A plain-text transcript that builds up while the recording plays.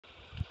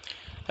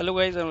Hello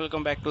guys and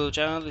welcome back to the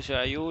channel. This is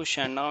Ayush,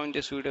 and now in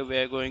this video we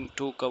are going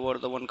to cover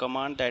the one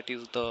command, that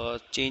is the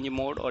change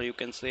mode, or you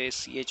can say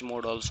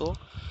chmod also.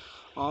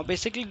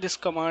 Basically this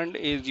command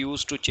is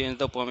used to change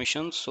the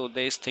permissions. So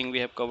this thing we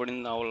have covered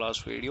in our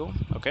last video.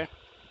 Okay,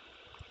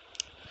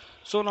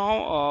 so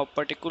now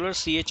particular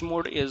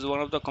chmod is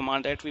one of the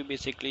command that we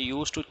basically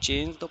use to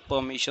change the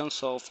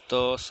permissions of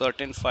the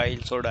certain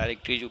files or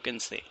directories, you can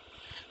say.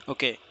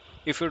 Okay,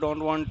 if you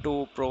don't want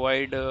to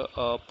provide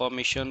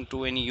permission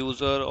to any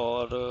user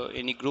or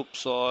any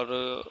groups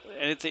or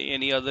anything,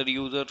 any other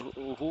user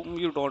whom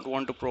you don't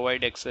want to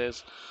provide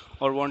access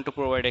or want to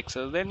provide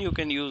access, then you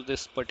can use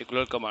this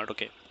particular command.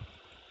 Okay,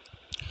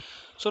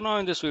 so now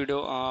in this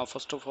video,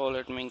 first of all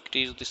let me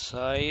increase the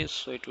size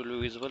so it will be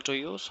visible to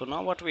you. So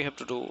now what we have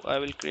to do, I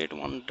will create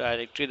one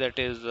directory, that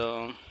is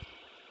uh,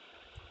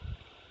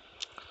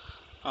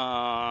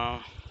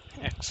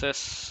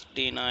 access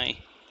deny,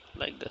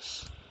 like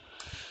this.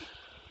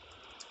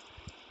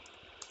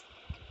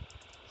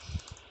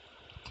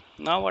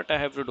 Now what I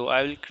have to do,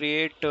 I will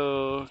create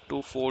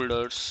two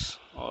folders,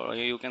 or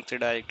you can say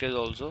directories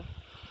also.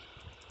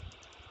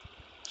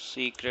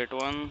 Secret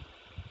 1,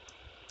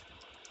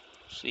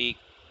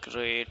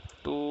 secret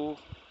 2,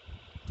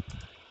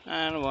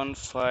 and one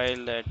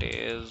file that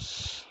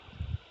is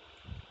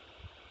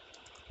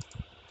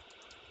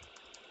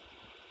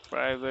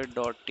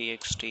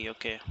private.txt.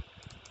 Okay,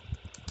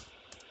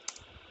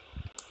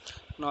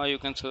 now you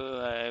can see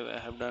I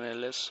have done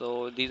ls.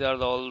 So these are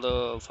all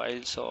the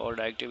files or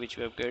directory which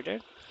we have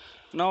created.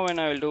 Now when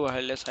I will do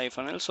ls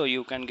 -l, so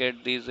you can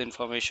get this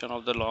information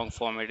of the long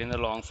format, in the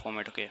long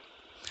format. Okay,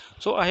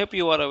 so I hope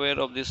you are aware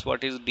of this,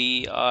 what is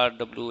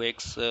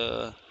drwx,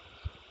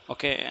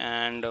 okay,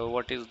 and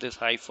what is this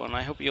hyphen.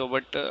 I hope you,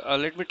 but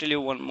let me tell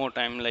you one more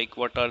time, like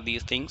what are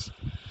these things.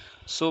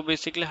 So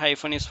basically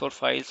hyphen is for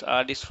files,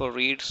 r is for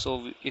read. So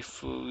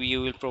if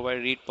you will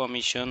provide read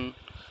permission,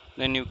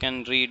 then you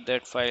can read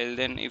that file.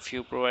 Then if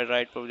you provide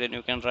write permission, then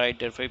you can write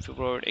that file. If you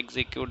provide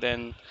execute,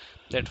 then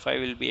that file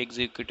will be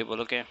executable.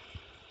 Okay,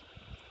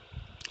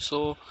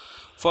 so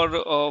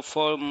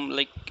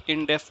like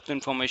in-depth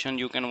information,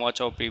 you can watch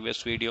our previous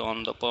video on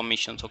the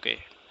permissions. Okay,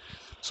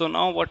 so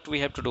now what we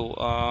have to do,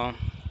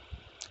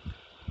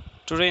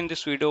 today in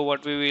this video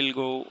what we will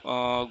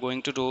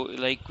going to do,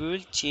 like we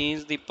will change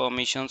the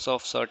permissions of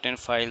certain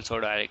files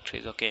or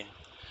directories. Okay,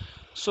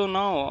 so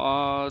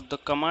now the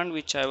command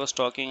which I was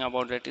talking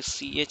about, that is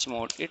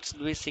chmod, it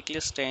basically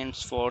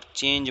stands for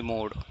change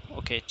mode.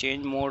 Okay,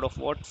 change mode of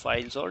what?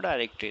 Files or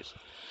directories.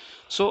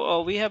 So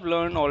we have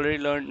already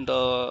learned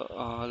the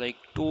like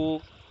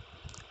two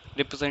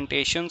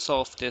representations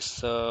of this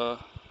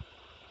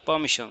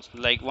permissions,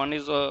 like one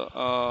is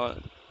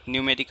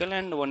numerical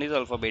and one is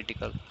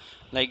alphabetical.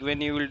 Like when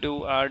you will do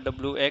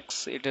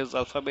rwx, it is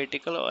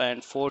alphabetical,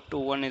 and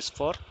 421 is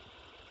for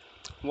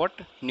what?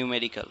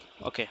 Numerical.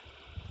 Okay,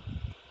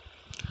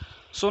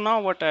 so now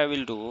what I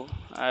will do,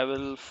 I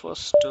will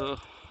first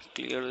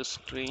clear the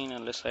screen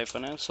unless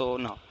 -n. So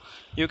now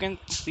you can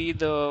see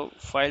the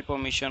file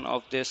permission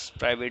of this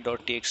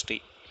private.txt.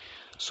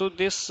 So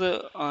this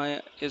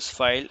is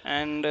file,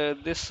 and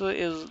this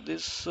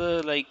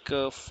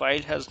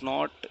file has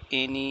not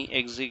any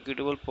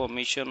executable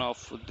permission of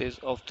this,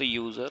 of the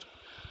user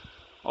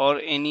or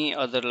any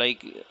other,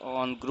 like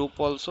on group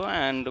also,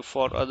 and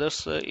for others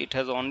it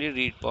has only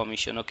read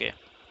permission. Okay,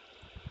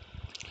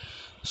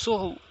 so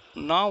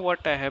now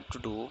what I have to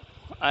do,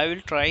 I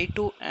will try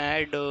to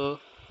add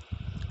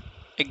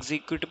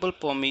executable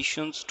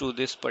permissions to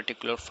this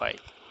particular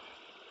file.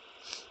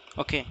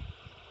 Okay,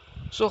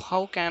 so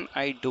how can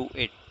I do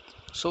it?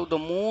 So the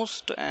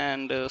most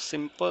and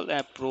simple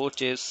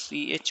approach is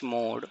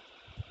chmod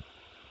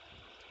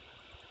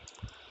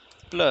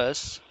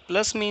plus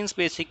means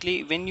basically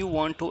when you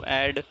want to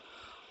add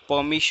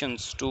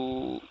permissions to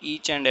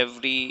each and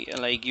every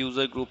like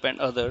user group and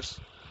others,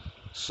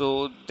 so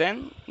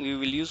then we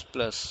will use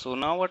plus. So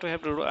now what we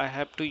have to do, I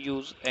have to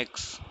use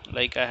x,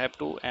 like I have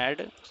to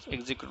add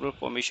executable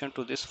permission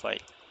to this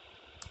file,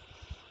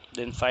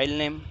 then file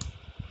name,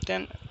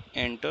 then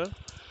enter.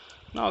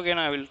 Now again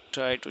I will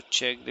try to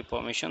check the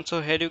permission.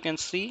 So here you can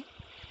see,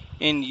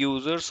 in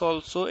users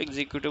also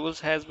executables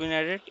has been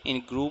added,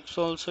 in groups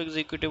also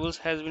executables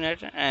has been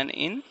added, and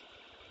in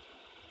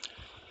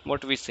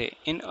what we say,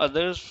 in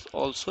others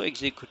also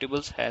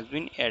executables has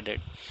been added.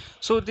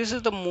 So this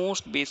is the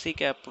most basic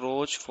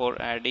approach for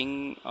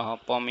adding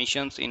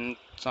permissions in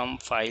some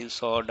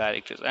files or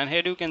directories. And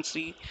here you can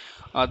see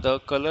the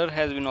color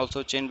has been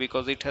also changed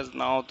because it has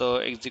now the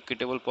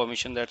executable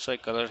permission. That's why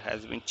color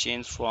has been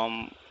changed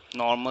from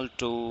normal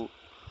to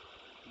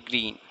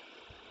green.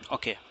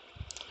 Okay,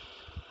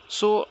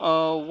 so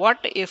what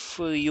if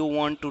you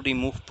want to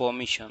remove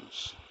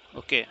permissions?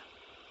 Okay,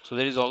 so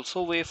there is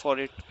also way for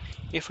it.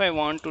 If I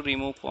want to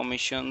remove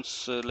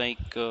permissions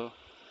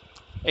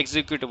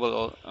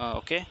executable,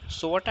 okay,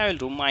 so what I will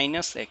do,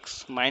 minus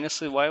x,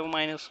 minus, why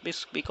minus?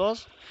 This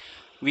because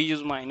we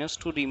use minus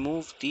to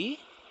remove the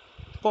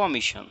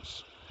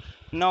permissions.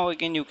 Now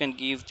again you can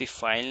give the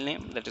file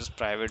name, that is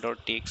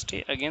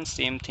private.txt. Again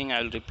same thing,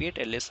 I will repeat,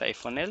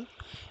 ls-l,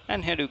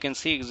 and here you can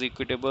see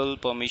executable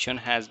permission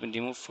has been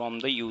removed from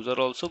the user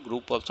also,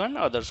 group also, and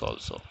others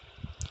also.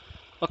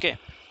 Okay,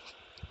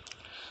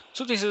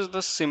 so this is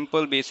the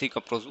simple basic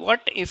approach.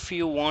 What if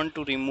you want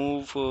to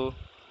remove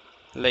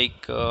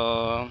like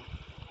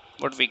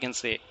what we can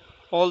say,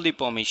 all the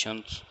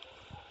permissions?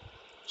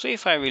 So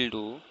if I will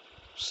do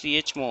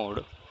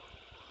chmod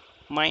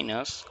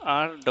minus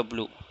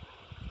rw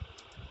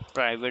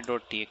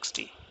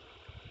private.txt.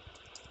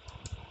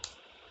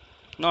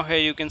 Now here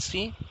you can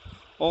see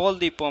all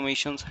the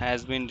permissions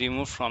has been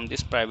removed from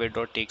this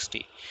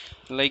private.txt.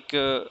 Like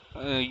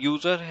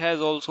user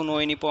has also no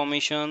any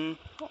permission,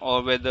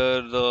 or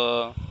whether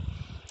the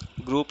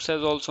groups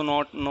has also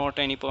not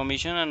any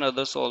permission, and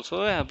others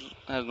also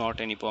has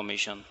not any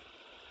permission.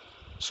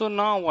 So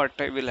now what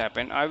will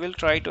happen, I will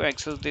try to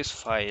access this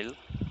file.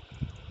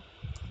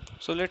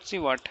 So let's see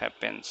what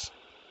happens.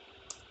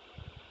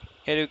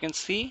 Here you can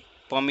see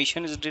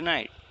permission is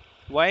denied.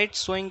 Why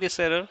it's showing this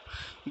error?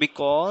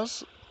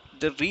 Because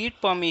the read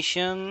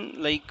permission,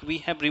 like we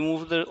have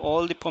removed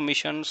all the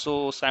permissions,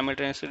 so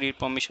simultaneously read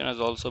permission has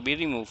also been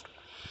removed.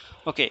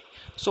 Okay,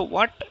 so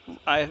what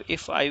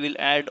if I will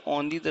add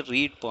only the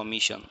read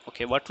permission?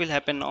 Okay, what will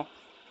happen now?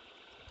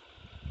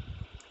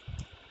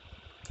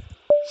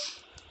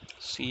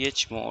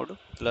 Chmod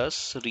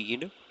plus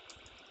read,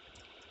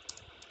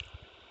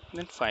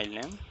 then file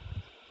name.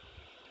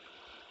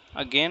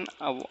 Again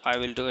I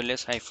will do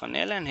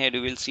ls-l, and here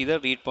you will see the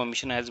read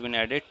permission has been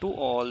added to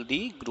all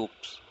the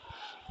groups.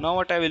 Now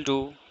what I will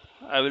do,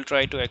 I will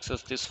try to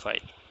access this file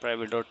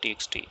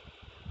private.txt,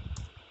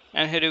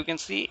 and here you can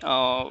see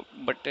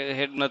but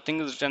here nothing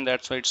is written,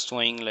 that's why it's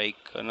showing like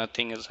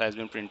nothing has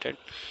been printed.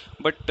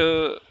 But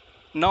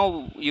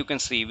now you can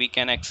see we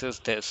can access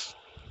this,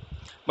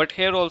 but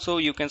here also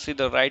you can see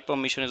the write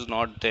permission is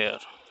not there.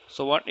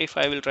 So what if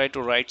I will try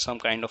to write some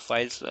kind of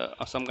files,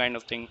 or some kind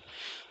of thing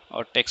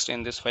or text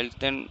in this file?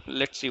 Then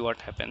let's see what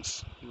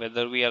happens,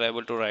 whether we are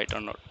able to write or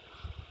not.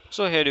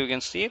 So here you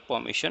can see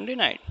permission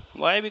denied.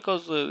 Why?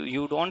 Because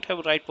you don't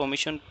have right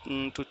permission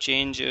to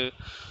change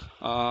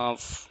uh,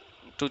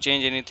 to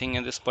change anything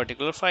in this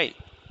particular file.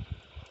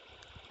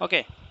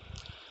 Okay,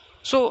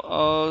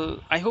 so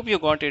I hope you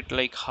got it,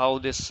 like how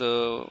this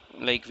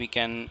like we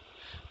can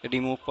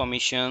remove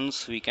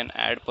permissions, we can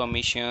add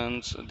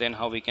permissions, then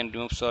how we can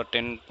remove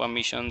certain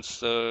permissions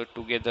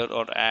together,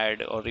 or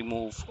add or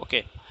remove.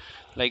 Okay,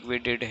 like we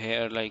did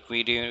here, like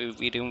we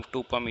remove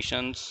two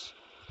permissions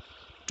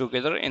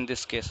together, in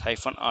this case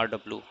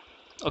 -rw.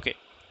 Okay,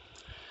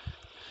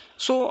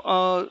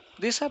 so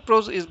this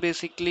approach is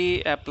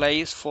basically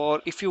applies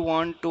for if you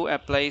want to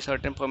apply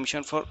certain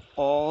permission for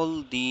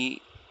all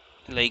the,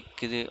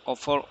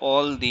 for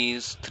all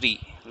these three,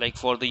 like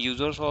for the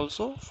users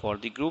also, for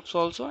the groups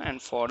also,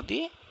 and for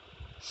the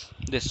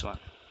this one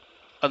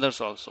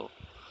others also.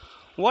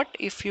 What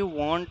if you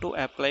want to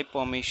apply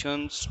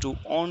permissions to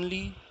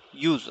only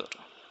user?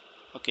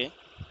 Okay,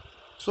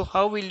 so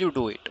how will you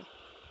do it?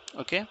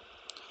 Okay,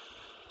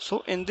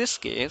 so in this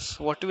case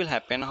what will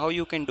happen, how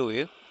you can do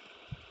it,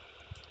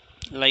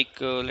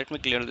 like let me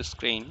clear the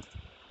screen,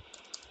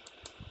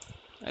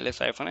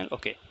 ls-l.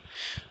 Okay,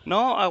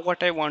 now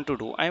what I want to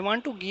do, I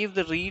want to give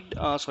the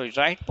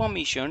write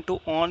permission to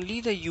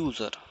only the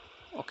user.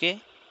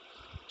 Okay,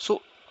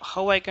 so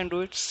how I can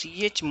do it,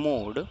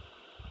 chmod,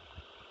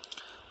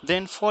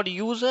 then for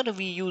user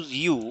we use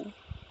u,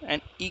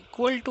 and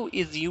equal to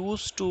is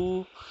used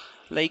to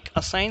like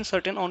assign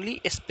certain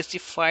only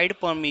specified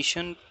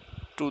permission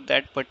to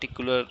that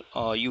particular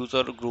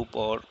user group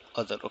or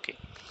other. Okay,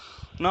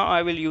 now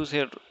I will use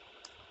here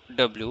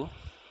w,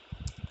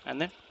 and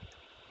then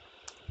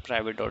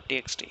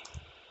private.txt,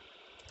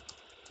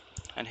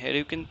 and here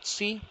you can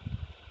see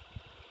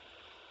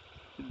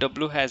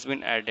w has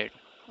been added.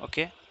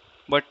 Okay,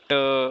 but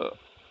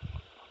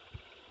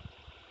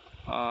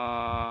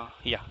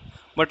yeah,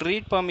 but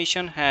read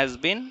permission has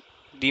been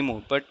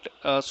removed. But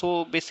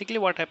so basically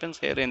what happens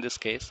here in this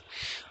case,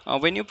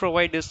 when you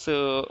provide this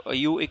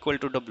u equal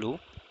to w,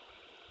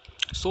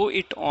 so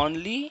it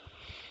only,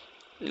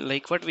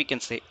 like what we can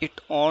say,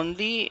 it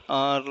only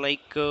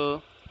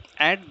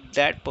add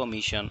that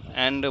permission,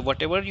 and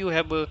whatever you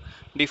have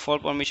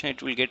default permission,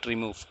 it will get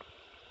removed.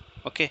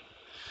 Okay,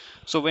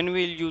 so when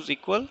we'll use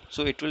equal,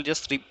 so it will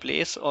just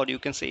replace, or you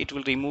can say it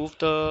will remove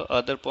the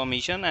other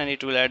permission, and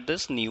it will add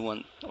this new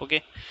one.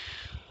 Okay,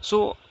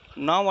 so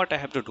now what I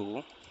have to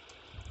do,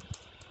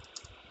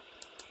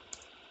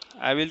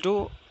 I will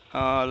do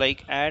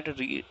like add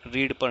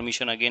read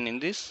permission again in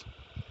this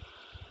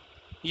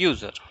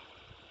user.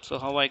 So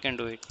how I can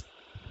do it,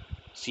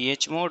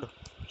 chmod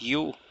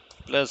u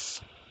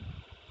plus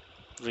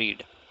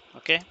read.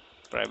 Okay,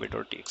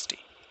 private.txt.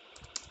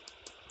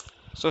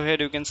 So here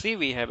you can see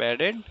we have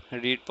added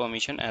read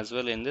permission as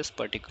well in this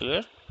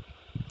particular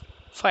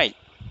file.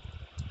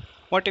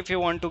 What if you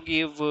want to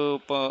give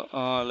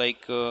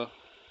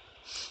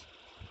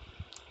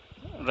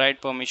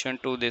write permission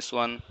to this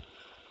one,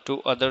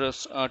 to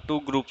others,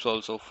 to groups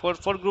also.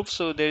 For groups,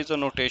 there is a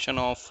notation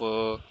of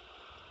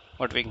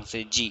what we can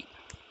say G.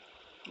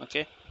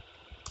 Okay,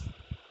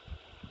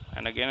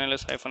 and again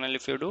ls hyphen l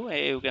if you do,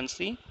 you can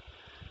see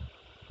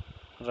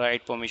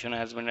right permission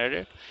has been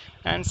added,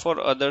 and for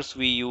others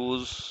we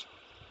use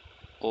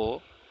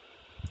O.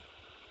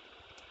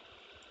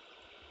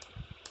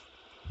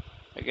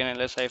 Again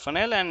ls hyphen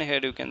l, and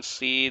here you can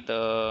see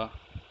the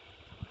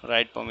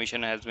right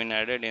permission has been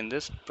added in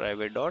this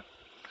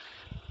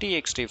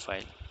private.txt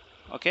file.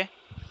 Okay,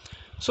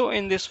 so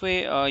in this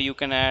way you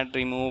can add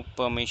remove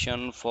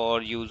permission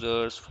for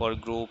users, for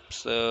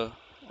groups,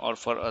 or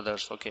for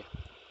others. Okay,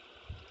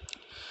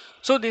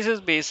 so this is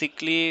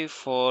basically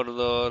for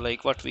the,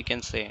 like, what we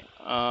can say,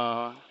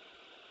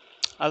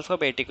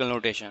 alphabetical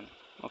notation.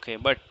 Okay,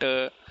 but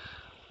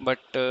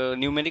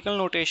numerical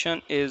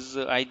notation is,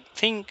 I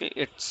think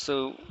it's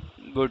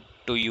good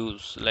to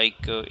use.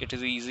 Like it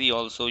is easy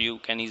also, you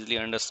can easily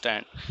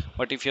understand.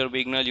 But if you're a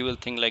beginner, you will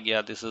think like,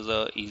 yeah, this is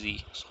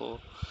easy.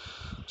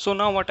 So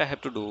now what I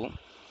have to do,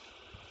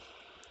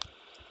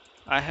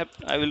 I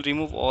will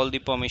remove all the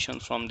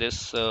permissions from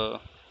this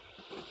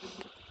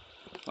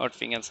what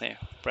we can say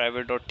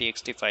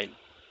private.txt file.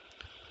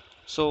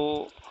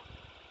 So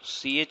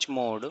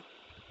chmod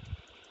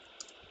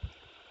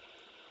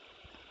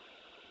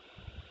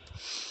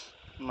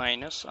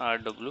minus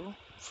rw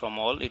from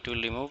all, it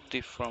will remove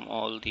the from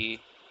all the.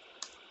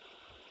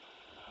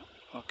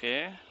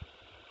 Okay,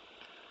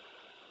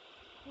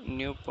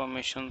 new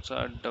permissions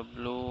are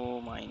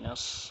w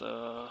minus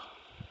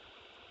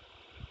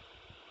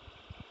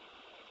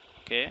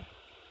okay,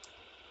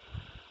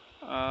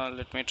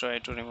 let me try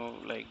to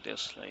remove like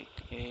this, like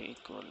a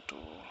equal to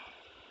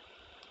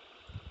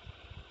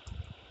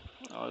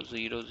or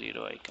 0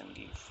 0 I can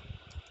give.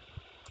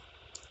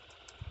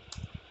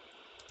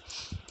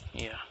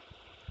 Yeah,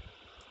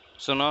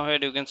 so now here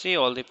you can see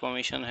all the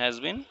permission has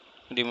been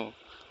removed.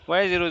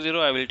 Why 0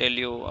 0 I will tell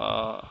you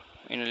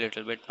in a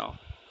little bit now.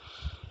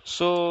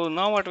 So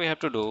now what we have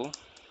to do,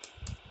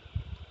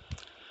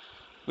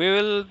 we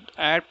will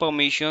add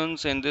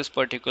permissions in this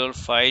particular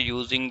file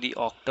using the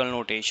octal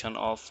notation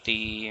of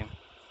the,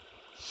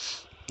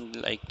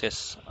 like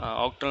this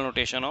octal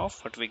notation of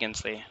what we can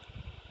say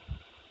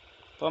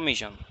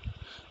permission.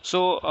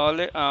 So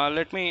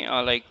let me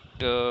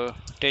tell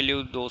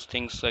you those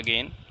things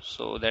again,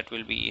 so that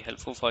will be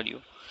helpful for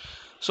you.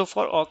 So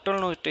for octal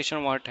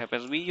notation, what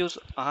happens, we use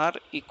r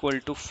equal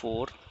to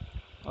 4.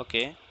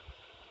 Okay,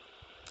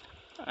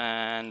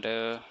 and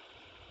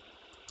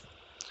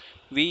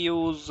we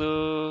use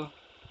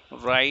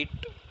write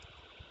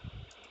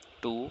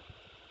 2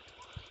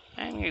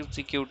 and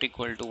execute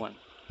equal to 1.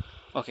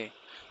 Okay,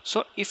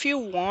 so if you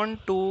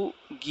want to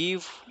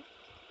give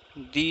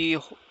the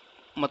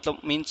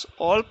matlab means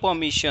all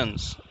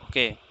permissions,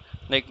 okay,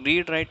 like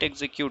read, write,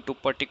 execute to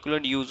particular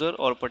user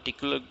or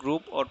particular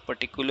group or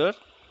particular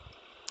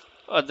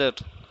other.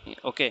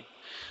 Okay,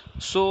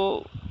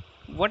 so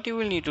what you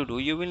will need to do,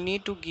 you will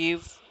need to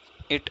give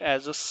it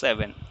as a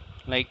 7.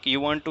 Like you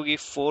want to give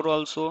 4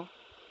 also,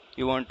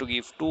 you want to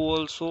give 2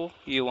 also,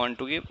 you want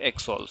to give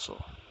x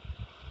also.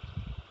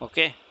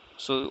 Okay,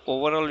 so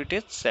overall it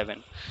is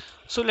 7.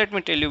 So let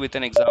me tell you with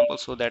an example,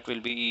 so that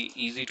will be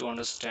easy to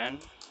understand.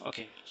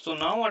 Okay, so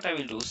now what I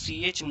will do,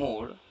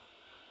 chmod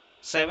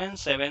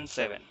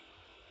 777.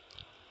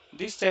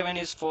 This 7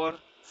 is for,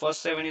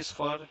 first 7 is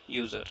for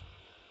user,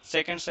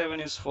 second 7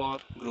 is for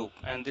group,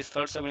 and this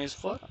third 7 is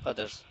for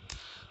others.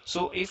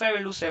 So if I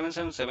will do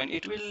 777,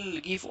 it will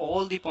give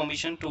all the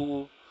permission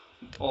to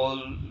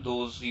all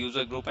those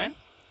user group and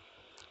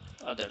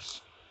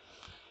others.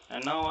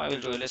 And now I will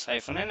do ls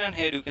hyphen n, and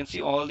here you can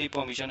see all the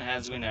permission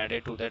has been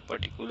added to that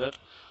particular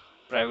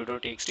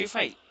private.txt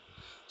file.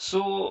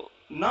 So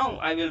now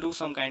I will do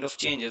some kind of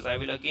changes. I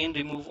will again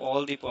remove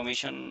all the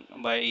permission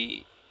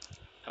by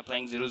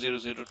applying 000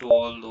 to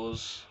all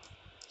those.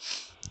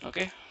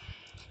 Okay,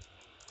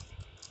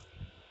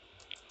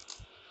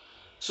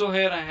 so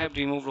here I have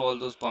removed all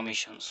those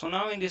permissions. So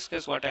now in this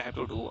case, what I have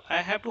to do, I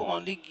have to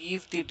only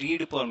give the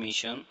read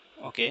permission.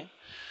 Okay,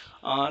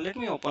 let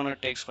me open a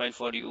text file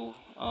for you,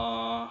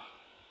 or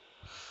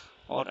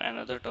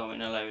another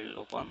terminal I will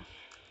open.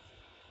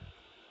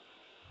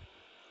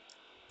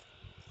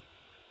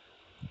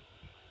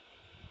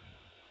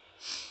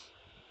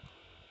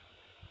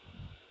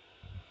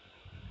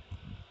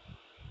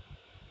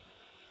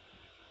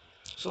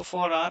 So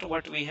for R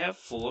what we have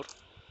 4,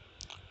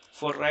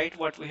 for write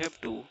what we have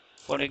 2,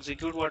 for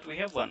execute what we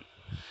have 1.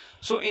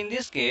 So in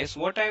this case,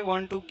 what I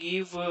want to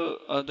give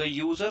the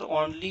user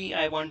only,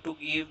 I want to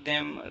give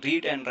them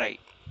read and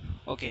write.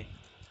 Okay,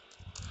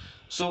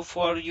 so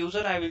for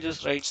user I will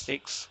just write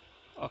 6.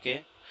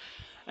 Okay,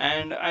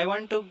 and I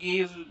want to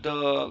give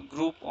the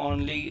group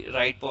only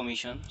write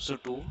permission, so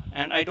 2,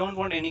 and I don't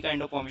want any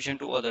kind of permission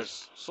to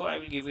others, so I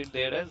will give it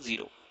there as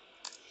 0.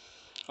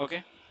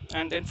 Okay,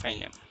 and then file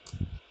name.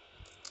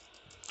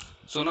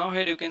 So now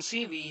here you can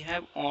see we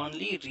have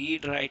only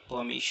read write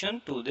permission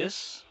to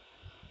this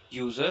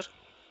user,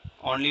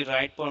 only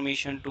write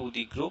permission to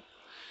the group,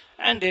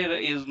 and there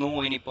is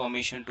no any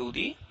permission to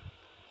the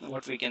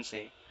what we can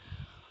say,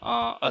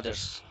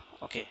 others.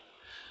 Okay.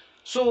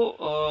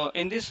 So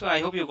in this,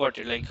 I hope you got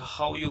it, like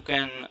how you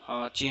can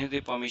change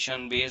the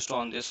permission based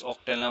on this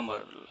octal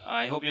number.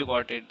 I hope you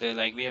got it.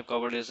 Like we have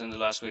covered this in the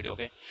last video.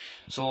 Okay.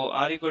 So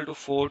r equal to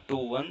 4 to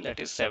 1,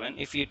 that is 7.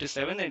 If it is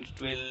 7, then it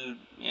will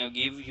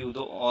give you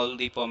all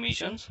the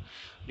permissions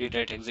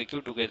that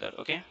execute together.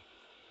 Okay.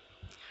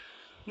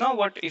 Now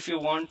what if you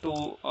want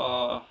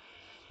to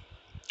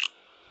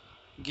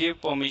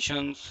give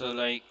permissions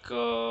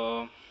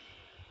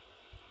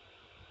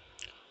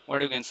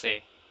what you can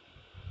say.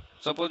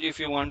 Suppose if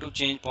you want to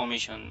change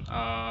permission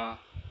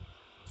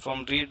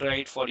from read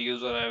write for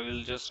user, I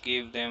will just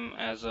give them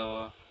as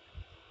a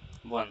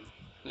 1.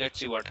 Let's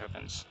see what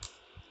happens.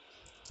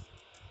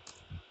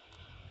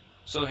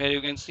 So here you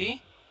can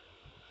see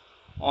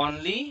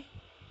only,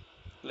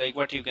 like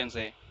what you can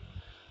say,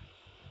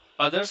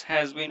 others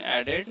has been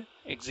added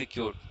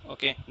execute.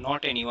 Okay,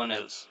 not anyone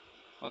else.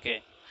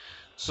 Okay,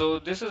 so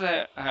this is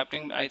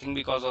happening, I think,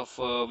 because of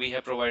we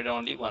have provided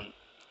only one.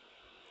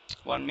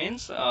 One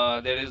means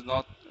there is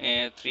not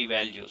three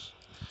values.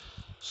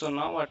 So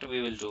now what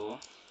we will do,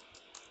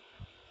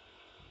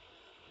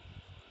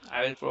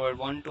 I will provide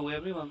one to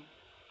everyone.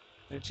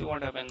 Let's see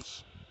what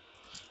happens.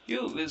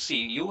 You will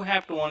see, you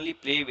have to only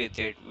play with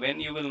it. When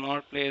you will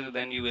not play,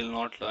 then you will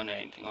not learn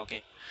anything.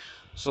 Okay,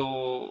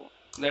 so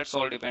that's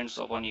all depends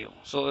upon you.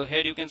 So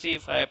here you can see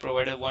if I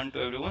provided one to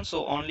everyone,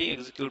 so only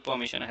execute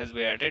permission has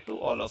been added to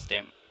all of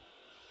them.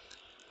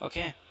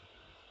 Okay,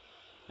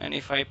 and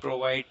if I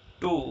provide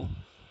two,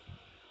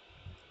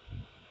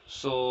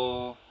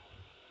 so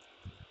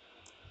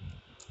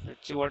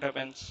let's see what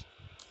happens.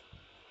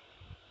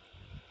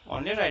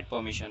 Only write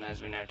permission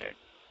has been added.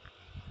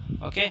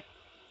 Okay,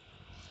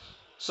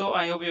 so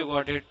I hope you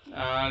got it.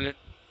 Let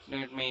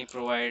me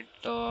provide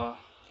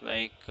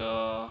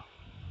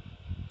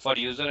for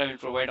user I will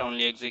provide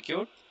only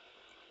execute.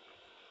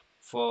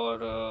 For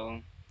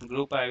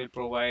group I will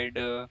provide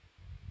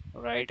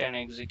write and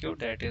execute,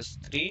 that is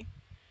 3,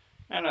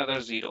 another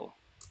 0.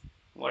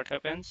 What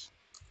happens?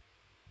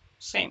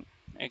 Same,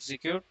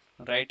 execute,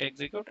 write,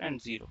 execute,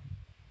 and 0.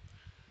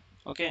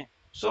 Okay,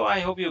 so I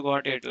hope you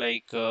got it,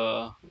 like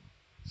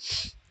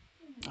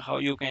how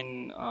you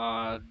can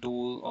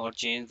do or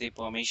change the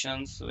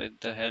permissions with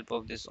the help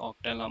of this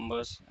octal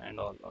numbers and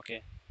all.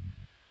 Okay,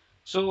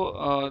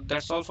 so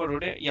that's all for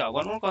today. Yeah,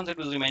 one more concept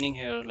is remaining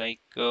here,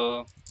 like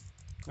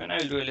when I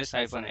will do ls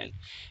hyphen l,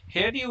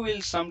 here you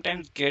will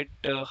sometimes get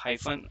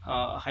hyphen,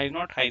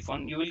 not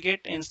hyphen, you will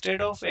get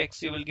instead of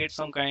x you will get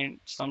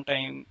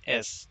sometime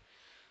s.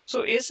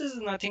 So s is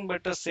nothing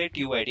but a set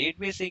uid. It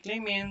basically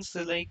means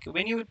like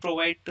when you will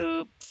provide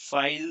the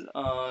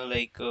file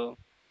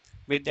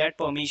with that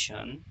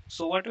permission,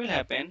 so what will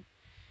happen,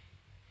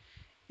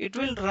 it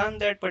will run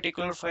that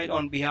particular file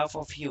on behalf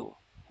of you.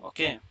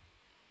 Okay,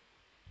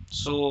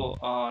 so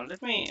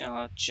let me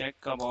check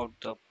about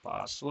the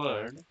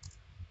password.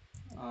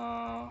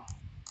 uh,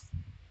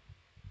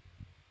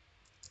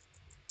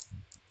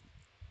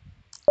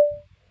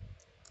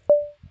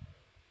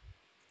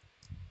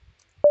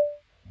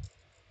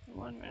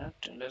 1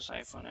 minute, ls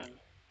hyphen l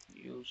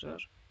user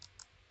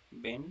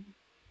bin.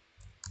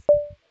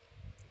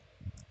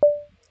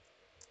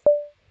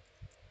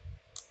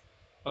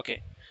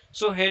 Okay,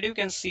 so here you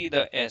can see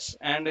the s,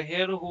 and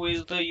here who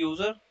is the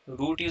user,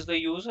 root is the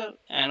user,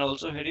 and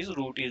also here is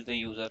root is the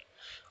user.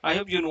 I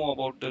hope you know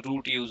about the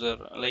root user,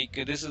 like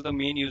this is the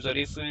main user.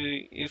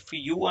 If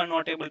you are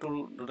not able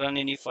to run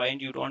any file,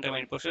 you don't have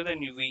any process,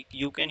 then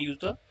you can use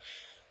the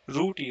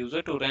root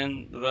user to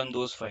run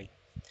those files.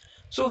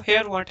 So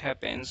here what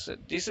happens,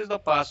 this is the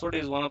password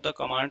is one of the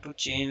command to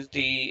change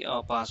the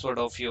password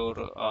of your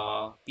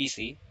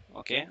PC,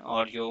 okay,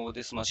 or your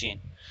this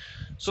machine.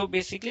 So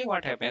basically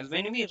what happens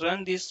when we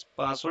run this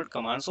password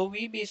command, so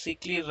we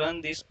basically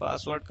run this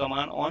password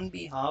command on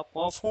behalf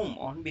of whom?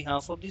 On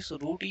behalf of this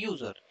root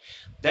user.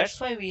 That's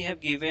why we have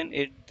given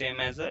it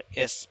them as a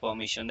S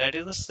permission, that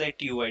is the set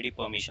UID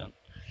permission.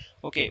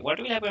 Okay, what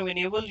will happen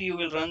whenever you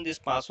will run this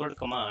password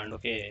command?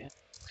 Okay,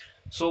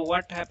 so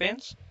what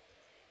happens,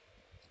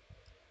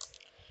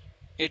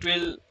 it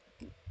will,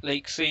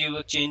 like say you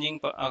are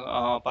changing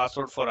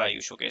password for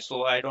Ayush. Okay,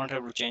 so I don't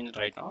have to change it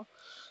right now.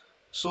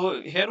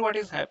 So here what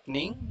is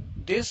happening,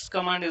 this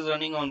command is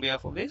running on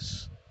behalf of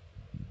this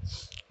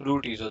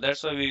root user.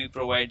 That's why we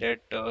provide that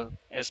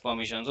as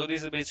permission. So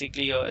this is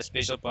basically a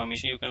special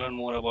permission. You can learn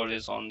more about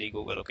this on the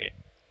Google. Okay,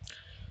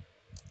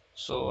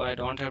 so I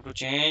don't have to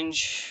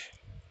change.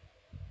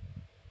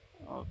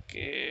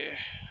 Okay,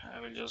 I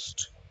will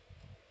just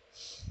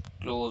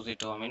close the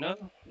terminal.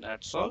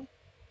 That's all.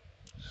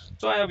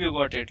 So I hope you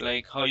got it,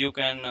 like how you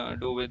can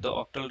do with the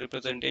octal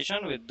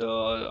representation with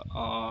the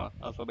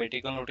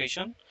alphabetical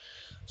notation.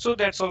 So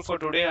that's all for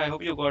today. I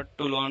hope you got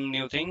to learn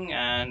new thing,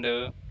 and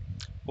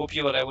hope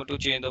you are able to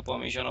change the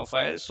permission of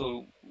files.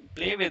 So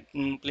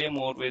play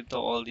more with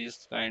all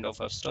these kind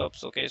of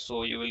stuffs. Okay,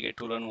 so you will get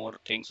to learn more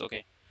things.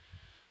 Okay,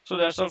 so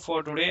that's all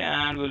for today,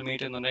 and we'll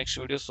meet in the next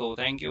video. So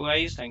thank you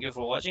guys, thank you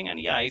for watching, and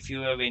yeah, if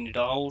you have any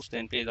doubts,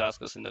 then please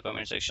ask us in the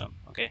comment section.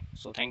 Okay,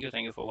 so thank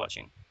you for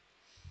watching.